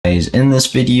guys, in this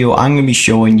video I'm going to be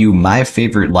showing you my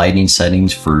favorite lighting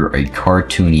settings for a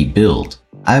cartoony build.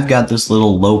 I've got this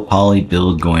little low poly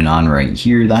build going on right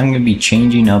here that I'm going to be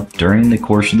changing up during the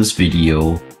course of this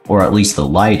video, or at least the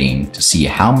lighting, to see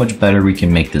how much better we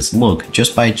can make this look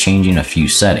just by changing a few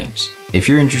settings. If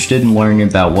you're interested in learning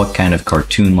about what kind of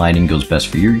cartoon lighting goes best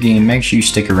for your game, make sure you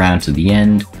stick around to the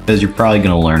end, because you're probably going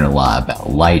to learn a lot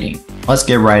about lighting. Let's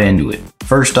get right into it.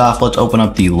 First off, let's open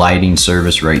up the lighting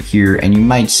service right here, and you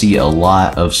might see a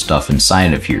lot of stuff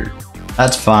inside of here.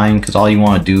 That's fine, because all you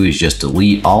want to do is just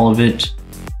delete all of it,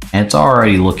 and it's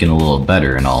already looking a little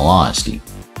better in all honesty.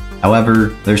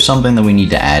 However, there's something that we need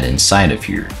to add inside of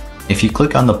here. If you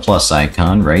click on the plus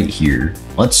icon right here,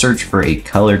 let's search for a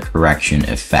color correction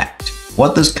effect.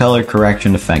 What this color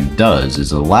correction effect does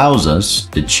is allows us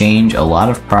to change a lot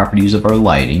of properties of our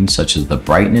lighting, such as the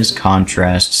brightness,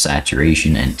 contrast,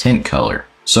 saturation, and tint color.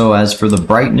 So as for the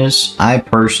brightness, I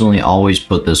personally always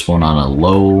put this one on a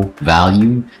low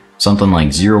value, something like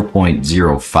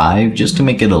 0.05, just to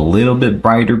make it a little bit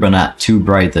brighter, but not too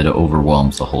bright that it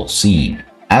overwhelms the whole scene.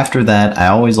 After that, I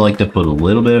always like to put a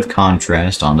little bit of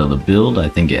contrast onto the build. I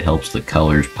think it helps the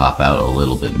colors pop out a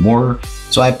little bit more.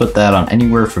 So I put that on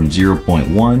anywhere from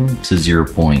 0.1 to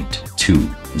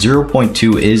 0.2.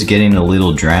 0.2 is getting a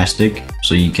little drastic,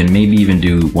 so you can maybe even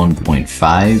do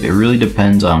 1.5. It really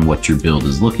depends on what your build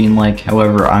is looking like.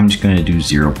 However, I'm just going to do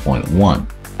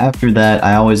 0.1. After that,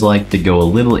 I always like to go a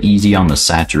little easy on the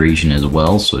saturation as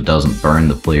well, so it doesn't burn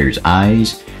the player's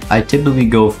eyes. I typically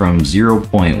go from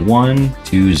 0.1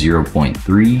 to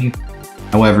 0.3.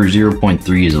 However,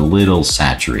 0.3 is a little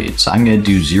saturated, so I'm going to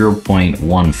do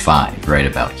 0.15 right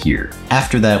about here.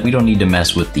 After that, we don't need to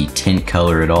mess with the tint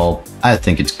color at all. I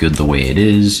think it's good the way it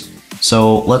is.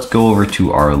 So let's go over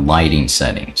to our lighting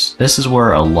settings. This is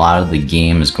where a lot of the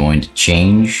game is going to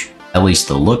change, at least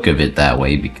the look of it that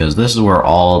way, because this is where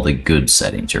all the good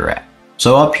settings are at.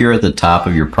 So up here at the top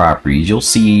of your properties, you'll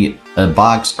see a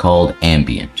box called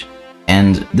ambient.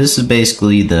 And this is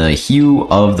basically the hue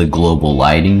of the global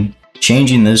lighting.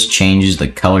 Changing this changes the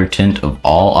color tint of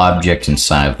all objects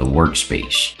inside of the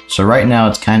workspace. So right now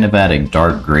it's kind of at a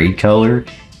dark gray color,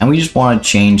 and we just want to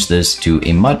change this to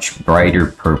a much brighter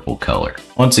purple color.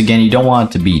 Once again, you don't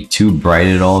want it to be too bright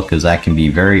at all, because that can be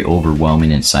very overwhelming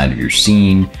inside of your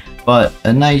scene, but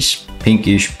a nice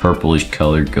pinkish purplish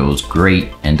color goes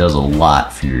great and does a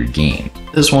lot for your game.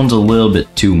 This one's a little bit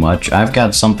too much. I've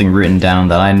got something written down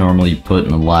that I normally put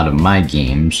in a lot of my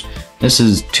games. This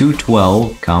is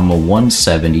 212,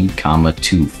 170,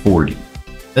 240.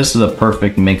 This is a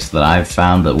perfect mix that I've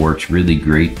found that works really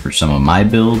great for some of my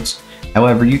builds.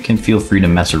 However, you can feel free to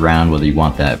mess around whether you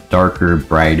want that darker,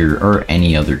 brighter, or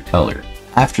any other color.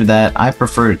 After that, I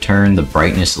prefer to turn the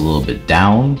brightness a little bit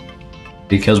down,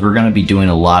 because we're going to be doing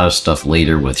a lot of stuff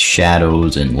later with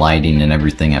shadows and lighting and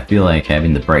everything. I feel like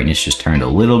having the brightness just turned a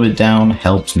little bit down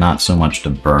helps not so much to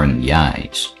burn the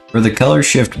eyes. For the color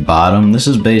shift bottom, this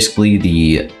is basically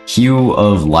the hue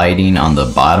of lighting on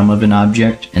the bottom of an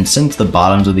object, and since the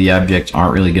bottoms of the objects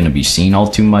aren't really going to be seen all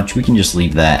too much, we can just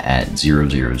leave that at 000.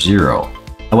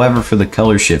 However, for the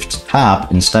color shift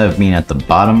top, instead of being at the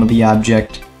bottom of the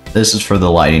object, this is for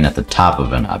the lighting at the top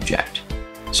of an object.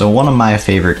 So one of my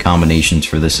favorite combinations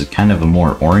for this is kind of a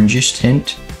more orangish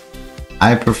tint.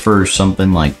 I prefer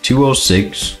something like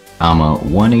 206,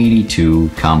 182,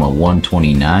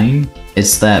 129.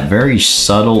 It's that very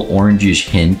subtle orangish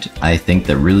hint, I think,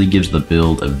 that really gives the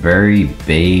build a very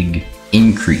big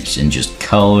increase in just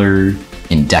color,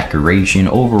 in decoration.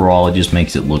 Overall, it just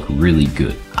makes it look really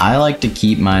good. I like to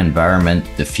keep my environment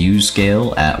diffuse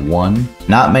scale at 1.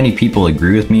 Not many people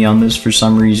agree with me on this for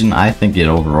some reason. I think it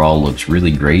overall looks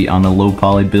really great on a low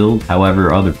poly build.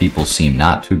 However, other people seem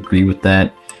not to agree with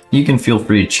that. You can feel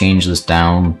free to change this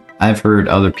down. I've heard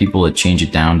other people that change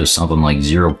it down to something like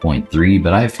 0.3,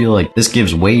 but I feel like this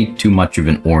gives way too much of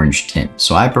an orange tint,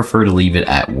 so I prefer to leave it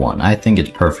at 1. I think it's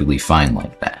perfectly fine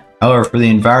like that. However, for the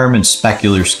environment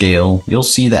specular scale, you'll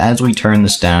see that as we turn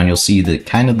this down, you'll see that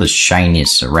kind of the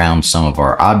shyness around some of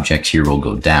our objects here will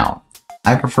go down.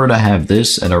 I prefer to have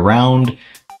this at around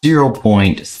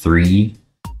 0.3.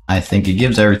 I think it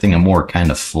gives everything a more kind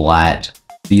of flat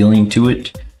feeling to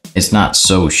it. It's not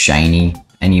so shiny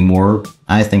anymore.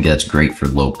 I think that's great for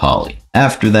low poly.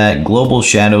 After that, global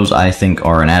shadows I think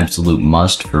are an absolute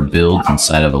must for builds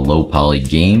inside of a low poly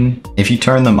game. If you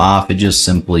turn them off, it just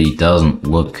simply doesn't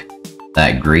look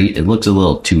that great. It looks a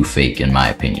little too fake in my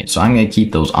opinion. So I'm going to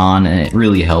keep those on, and it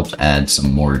really helps add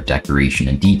some more decoration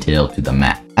and detail to the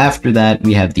map. After that,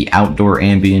 we have the outdoor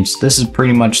ambience. This is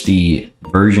pretty much the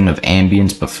version of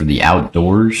ambience, but for the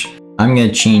outdoors. I'm going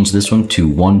to change this one to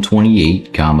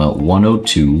 128,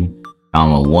 102,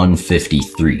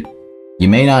 153. You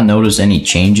may not notice any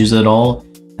changes at all,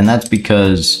 and that's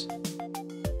because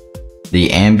the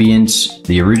ambience,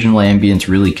 the original ambience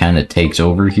really kind of takes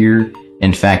over here.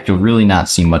 In fact, you'll really not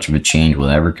see much of a change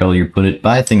whatever color you put it,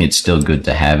 but I think it's still good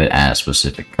to have it at a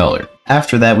specific color.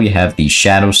 After that, we have the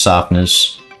shadow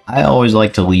softness. I always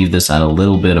like to leave this at a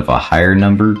little bit of a higher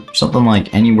number, something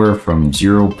like anywhere from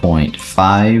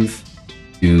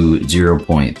 0.5 to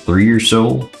 0.3 or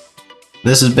so.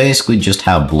 This is basically just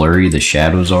how blurry the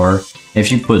shadows are.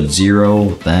 If you put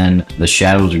 0, then the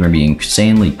shadows are going to be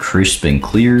insanely crisp and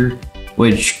clear,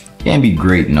 which can be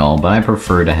great and all, but I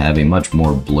prefer to have a much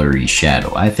more blurry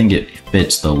shadow. I think it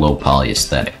fits the low poly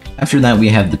aesthetic. After that, we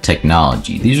have the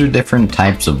technology. These are different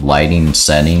types of lighting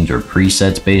settings or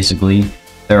presets basically.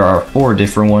 There are 4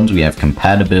 different ones. We have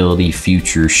compatibility,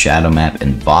 future, shadow map,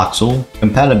 and voxel.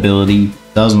 Compatibility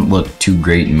doesn't look too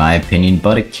great in my opinion,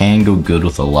 but it can go good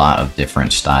with a lot of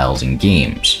different styles and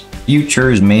games.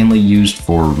 Future is mainly used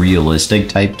for realistic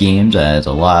type games, as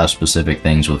a lot of specific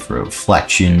things with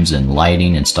reflections and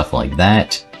lighting and stuff like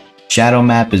that. Shadow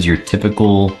map is your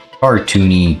typical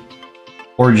cartoony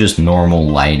or just normal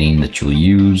lighting that you'll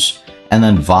use. And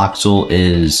then voxel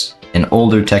is an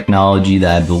older technology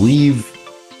that I believe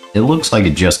it looks like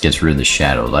it just gets rid of the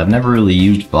shadows. I've never really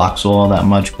used voxel all that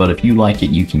much, but if you like it,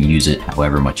 you can use it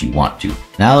however much you want to.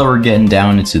 Now that we're getting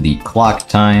down into the clock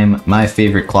time, my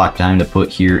favorite clock time to put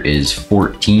here is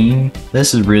 14.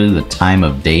 This is really the time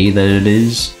of day that it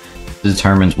is. It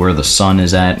determines where the sun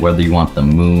is at, whether you want the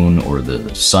moon or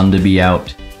the sun to be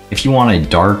out. If you want a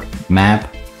dark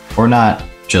map, or not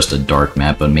just a dark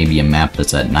map, but maybe a map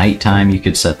that's at nighttime, you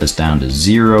could set this down to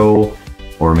 0,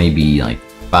 or maybe like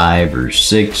 5 or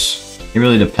 6. It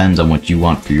really depends on what you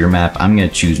want for your map. I'm going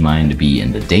to choose mine to be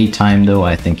in the daytime though.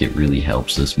 I think it really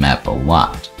helps this map a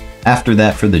lot. After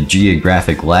that, for the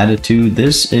geographic latitude,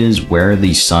 this is where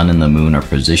the sun and the moon are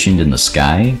positioned in the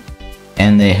sky,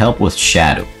 and they help with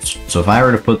shadows. So if I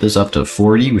were to put this up to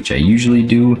 40, which I usually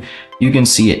do, you can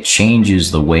see it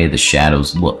changes the way the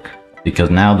shadows look, because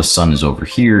now the sun is over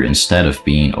here instead of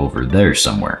being over there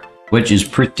somewhere, which is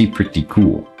pretty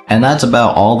cool. And that's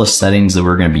about all the settings that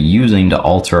we're going to be using to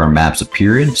alter our map's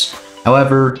appearance.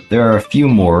 However, there are a few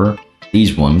more,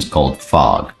 these ones called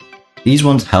fog. These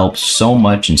ones help so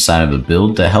much inside of a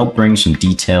build to help bring some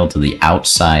detail to the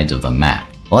outsides of the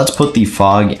map. Let's put the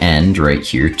fog end right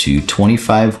here to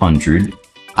 2500.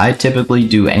 I typically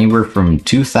do anywhere from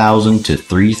 2000 to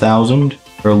 3000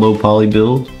 for a low poly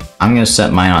build. I'm going to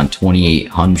set mine on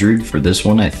 2800 for this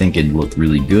one. I think it'd look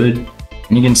really good.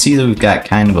 And you can see that we've got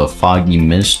kind of a foggy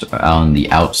mist on the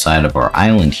outside of our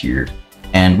island here.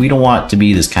 And we don't want it to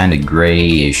be this kind of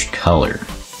grayish color.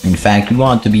 In fact, we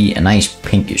want it to be a nice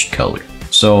pinkish color.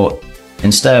 So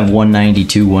instead of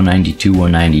 192, 192,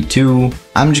 192,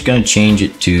 I'm just going to change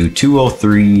it to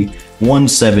 203,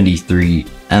 173,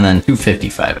 and then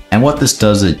 255. And what this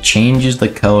does, it changes the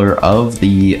color of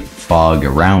the fog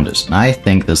around us. And I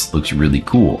think this looks really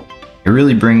cool. It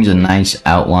really brings a nice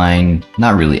outline,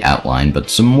 not really outline, but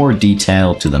some more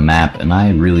detail to the map, and I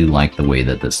really like the way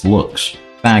that this looks.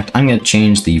 In fact, I'm going to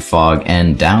change the fog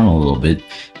end down a little bit,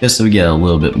 just so we get a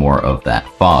little bit more of that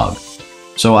fog.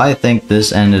 So I think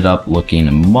this ended up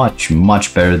looking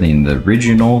much better than the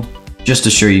original. Just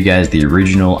to show you guys the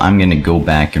original, I'm going to go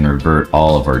back and revert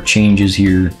all of our changes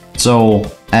here. So,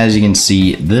 as you can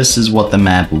see, this is what the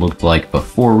map looked like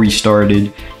before we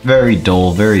started. Very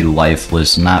dull, very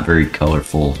lifeless, not very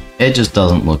colorful. It just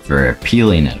doesn't look very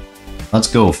appealing.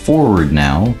 Let's go forward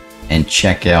now and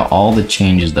check out all the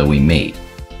changes that we made.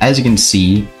 As you can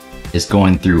see, it's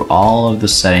going through all of the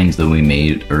settings that we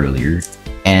made earlier,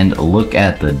 and look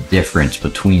at the difference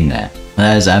between that.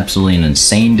 That is absolutely an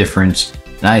insane difference,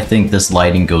 and I think this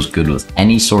lighting goes good with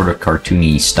any sort of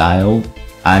cartoony style.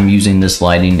 I'm using this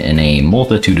lighting in a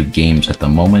multitude of games at the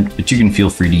moment, but you can feel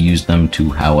free to use them to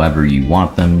however you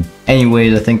want them.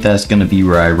 Anyways, I think that's going to be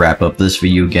where I wrap up this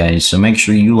video, guys, so make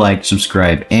sure you like,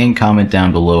 subscribe, and comment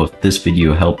down below if this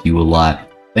video helped you a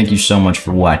lot. Thank you so much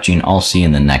for watching. I'll see you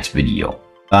in the next video.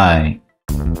 Bye.